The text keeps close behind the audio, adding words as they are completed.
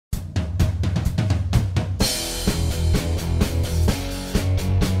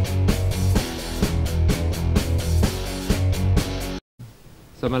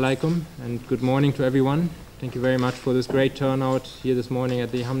Assalamu alaikum and good morning to everyone. Thank you very much for this great turnout here this morning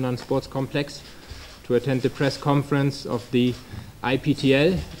at the Hamdan Sports Complex to attend the press conference of the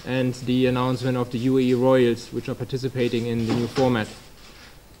IPTL and the announcement of the UAE Royals, which are participating in the new format.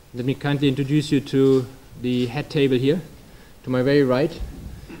 Let me kindly introduce you to the head table here. To my very right,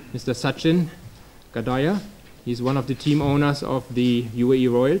 Mr. Sachin Gadaya. He's one of the team owners of the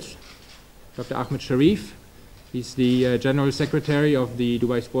UAE Royals. Dr. Ahmed Sharif. He's the General Secretary of the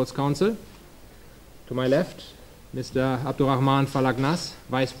Dubai Sports Council. To my left, Mr. Abdurrahman Falagnas,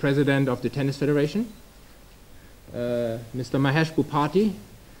 Vice President of the Tennis Federation. Mr. Mahesh Bhupati,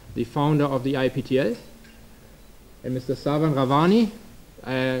 the founder of the IPTL. And Mr. Savan Ravani,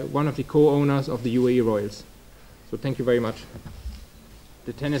 one of the co-owners of the UAE Royals. So thank you very much.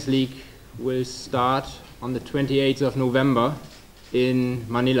 The Tennis League will start on the 28th of November in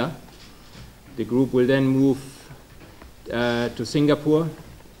Manila. The group will then move to Singapore,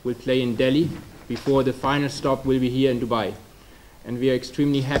 will play in Delhi, before the final stop will be here in Dubai. And we are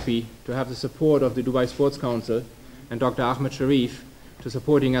extremely happy to have the support of the Dubai Sports Council and Dr. Ahmed Sharif to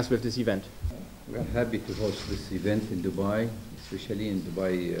supporting us with this event. We are happy to host this event in Dubai, especially in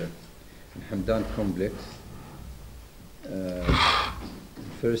Dubai in Hamdan Complex.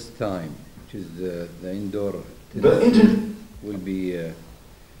 First time, which is the indoor tennis will be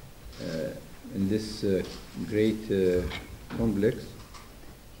in this great complex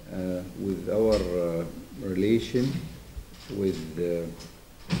with our relation with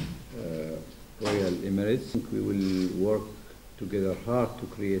Royal Emirates. We will work together hard to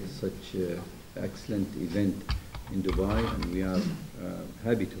create such excellent event in Dubai, and we are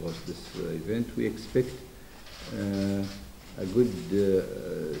happy to host this event. We expect a good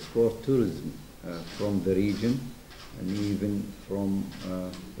sport tourism from the region and even from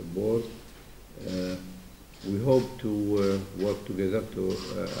the board. We hope to work together to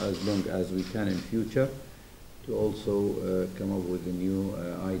as long as we can in future to also come up with a new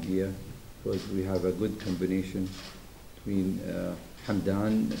idea, because we have a good combination between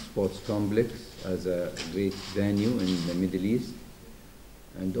Hamdan Sports Complex as a great venue in the Middle East,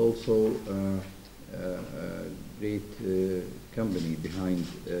 and also a great company behind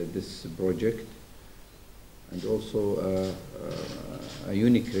this project, and also a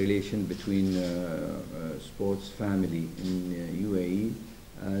unique relation between sports family in UAE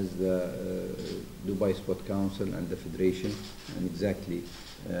as the Dubai Sport Council and the Federation, and exactly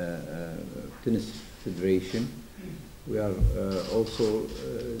Tennis Federation. We are also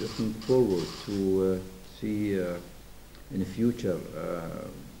looking forward to see in the future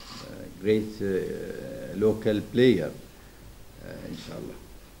great local player, inshallah.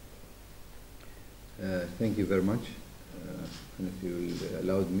 Thank you very much. And if you will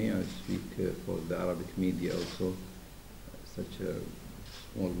allow me, I'll speak for the Arabic media also, such a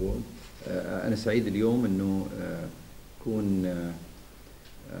small world. أنا سعيد اليوم إنه نكون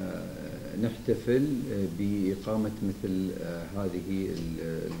نحتفل بإقامة مثل هذه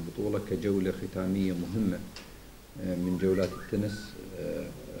البطولة كجولة ختامية مهمة من جولات التنس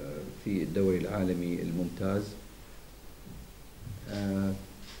في الدوري العالمي الممتاز.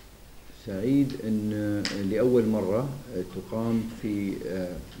 سعيد أن لأول مرة تقام في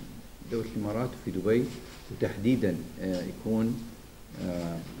دولة الإمارات وفي دبي، وتحديدا يكون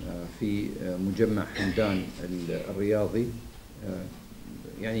في مجمع حمدان الرياضي.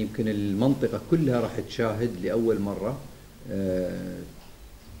 يعني يمكن المنطقة كلها راح تشاهد لأول مرة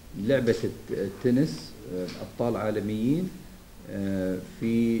لعبة التنس أبطال عالميين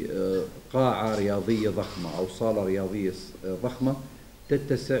في قاعة رياضية ضخمة أو صالة رياضية ضخمة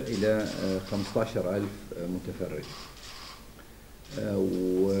تتسع إلى 15,000 متفرج،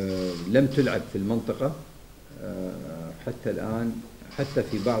 ولم تلعب في المنطقة حتى الآن. حتى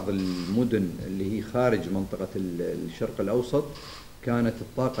في بعض المدن اللي هي خارج منطقة الشرق الأوسط كانت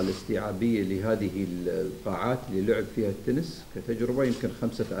الطاقة الاستيعابية لهذه القاعات اللي لعب فيها التنس كتجربة يمكن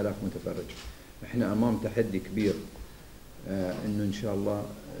 5,000 متفرج. احنا أمام تحدي كبير إنه إن شاء الله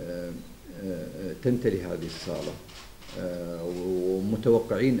تمتلي هذه الصالة،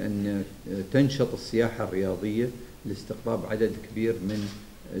 ومتوقعين أن تنشط السياحة الرياضية لاستقطاب عدد كبير من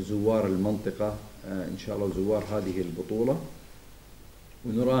زوار المنطقة إن شاء الله، زوار هذه البطولة.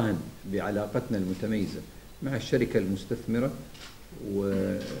 ونراهن بعلاقتنا المتميزة مع الشركة المستثمرة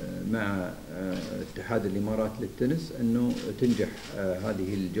ومع اتحاد الإمارات للتنس أنه تنجح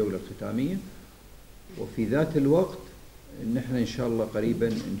هذه الجولة الختامية. وفي ذات الوقت نحن إن شاء الله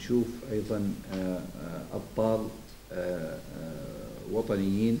قريبا نشوف أيضا أبطال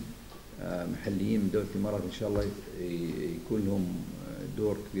وطنيين محليين من دولة الإمارات إن شاء الله يكون لهم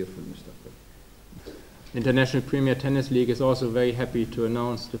دور كبير في المستقبل. International Premier Tennis League is also very happy to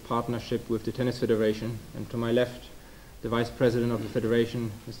announce the partnership with the Tennis Federation. And to my left, the Vice President of the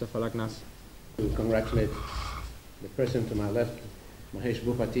Federation, Mr. Falaknas. To congratulate the President to my left, Mahesh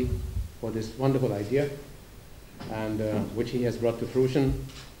Bhupati, for this wonderful idea, and which he has brought to fruition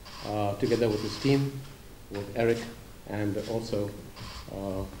together with his team, with Eric, and also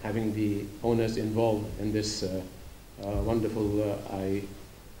having the owners involved in this wonderful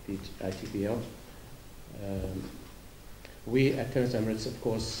ITPL. We at Tennis Emirates, of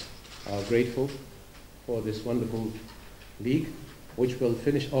course, are grateful for this wonderful league, which will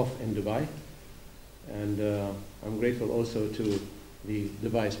finish off in Dubai. And I'm grateful also to the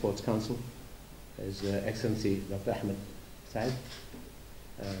Dubai Sports Council, His Excellency Dr. Ahmed Saad,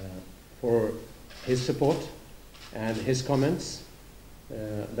 for his support and his comments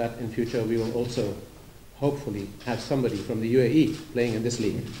that in future we will also hopefully have somebody from the UAE playing in this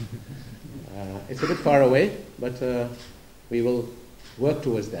league. It's a bit far away, but we will work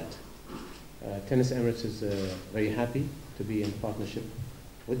towards that. Tennis Emirates is very happy to be in partnership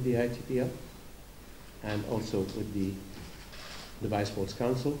with the ITPL and also with the Dubai Sports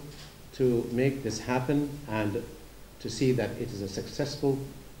Council to make this happen and to see that it is a successful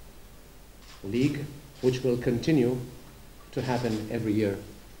league which will continue to happen every year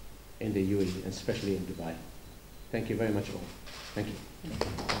in the UAE, and especially in Dubai. Thank you very much all. Thank you.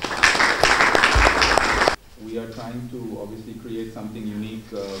 We are trying to obviously create something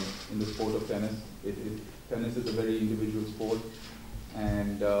unique in the sport of tennis. Tennis is a very individual sport,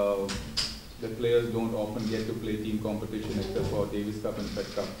 and the players don't often get to play team competition except for Davis Cup and Fed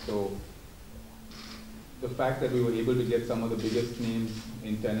Cup. So the fact that we were able to get some of the biggest names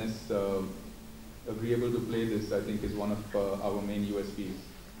in tennis agreeable to play this, I think, is one of our main USPs.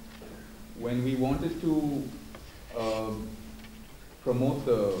 When we wanted to promote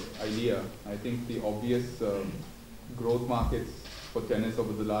the idea, I think the obvious growth markets for tennis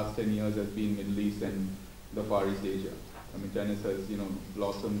over the last 10 years has been Middle East and the Far East Asia. I mean, tennis has,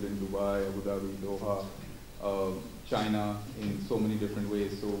 blossomed in Dubai, Abu Dhabi, Doha, China in so many different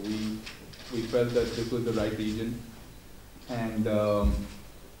ways. So we felt that this was the right region. And, I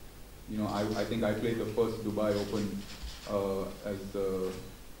think I played the first Dubai Open as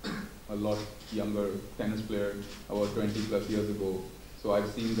a lot younger tennis player about 20 plus years ago. So I've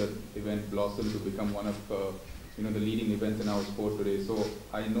seen that event blossom to become one of the leading events in our sport today. So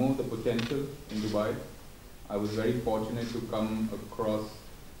I know the potential in Dubai. I was very fortunate to come across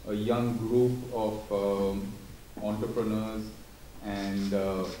a young group of entrepreneurs and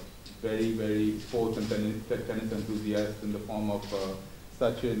very, very sports and tennis enthusiasts in the form of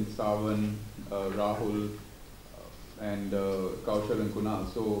Sachin, Savan, Rahul, and Kaushal and Kunal.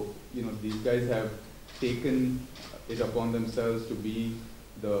 So, these guys have taken it upon themselves to be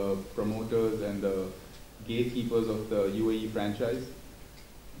the promoters and the gatekeepers of the UAE franchise.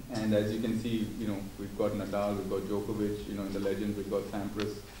 And as you can see, we've got Nadal, we've got Djokovic, in the legends, we've got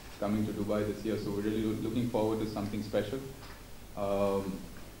Sampras coming to Dubai this year. So we're really looking forward to something special.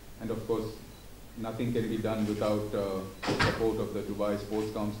 And of course, nothing can be done without the support of the Dubai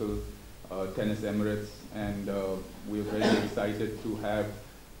Sports Council, Tennis Emirates, and we're very excited to have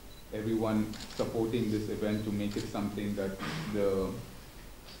everyone supporting this event to make it something that the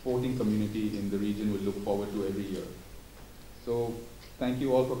sporting community in the region will look forward to every year. So thank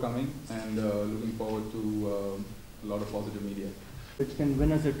you all for coming, and looking forward to a lot of positive media. Which can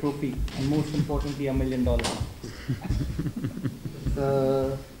win us a trophy, and most importantly, $1 million.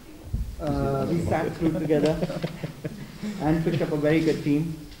 So we sat through together and picked up a very good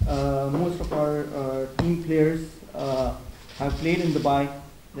team. Most of our team players have played in Dubai.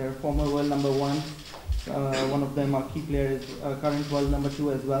 They're former world number one. One of them, our key player, is current world number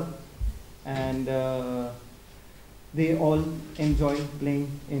 2 as well. And they all enjoy playing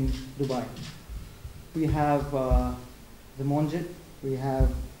in Dubai. We have Zamonjit, we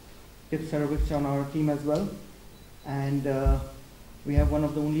have Tip Sarovic on our team as well. And we have one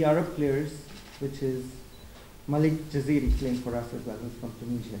of the only Arab players, which is Malik Jaziri, playing for us as well, who's from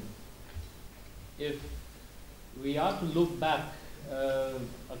Tunisia. If we are to look back a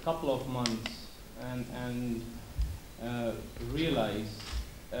couple of months and realize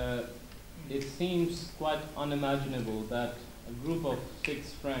it seems quite unimaginable that a group of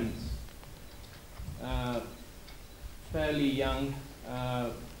 6 friends, fairly young,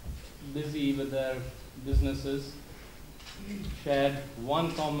 busy with their businesses, shared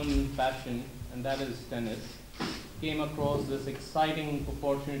one common passion, and that is tennis, came across this exciting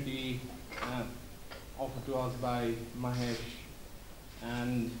opportunity offered to us by Mahesh.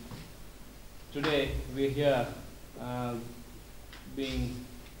 And today we're here being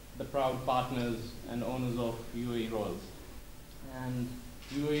the proud partners and owners of UAE Royals. And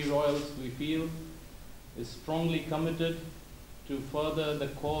UAE Royals, we feel, is strongly committed to further the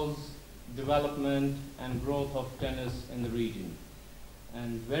cause, development and growth of tennis in the region.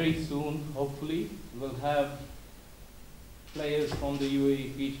 And very soon, hopefully, we'll have players from the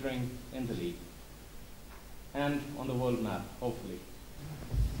UAE featuring in the league and on the world map, hopefully.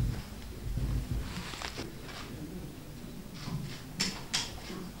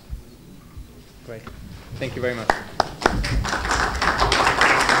 Great. Thank you very much.